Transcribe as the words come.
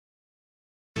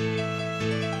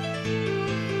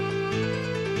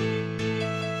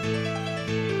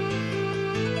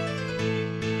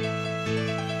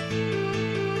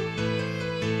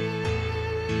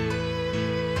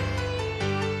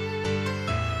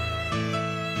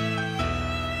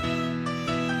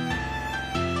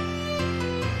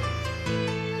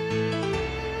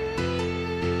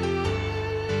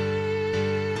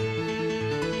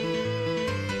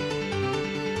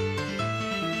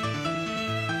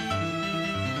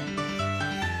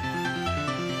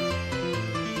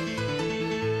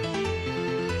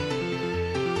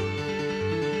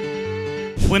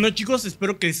Bueno chicos,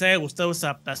 espero que les haya gustado esta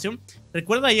adaptación.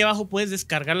 Recuerda, ahí abajo puedes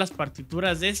descargar las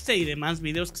partituras de este y demás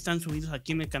videos que están subidos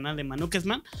aquí en el canal de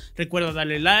Manukesman. Recuerda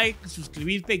darle like,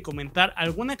 suscribirte y comentar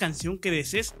alguna canción que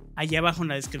desees allá abajo en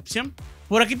la descripción.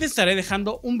 Por aquí te estaré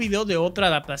dejando un video de otra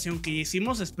adaptación que ya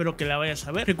hicimos, espero que la vayas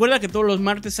a ver. Recuerda que todos los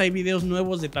martes hay videos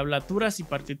nuevos de tablaturas y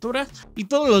partituras y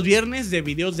todos los viernes de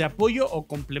videos de apoyo o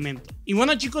complemento. Y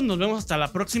bueno chicos, nos vemos hasta la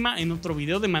próxima en otro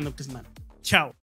video de Manukesman. Chao.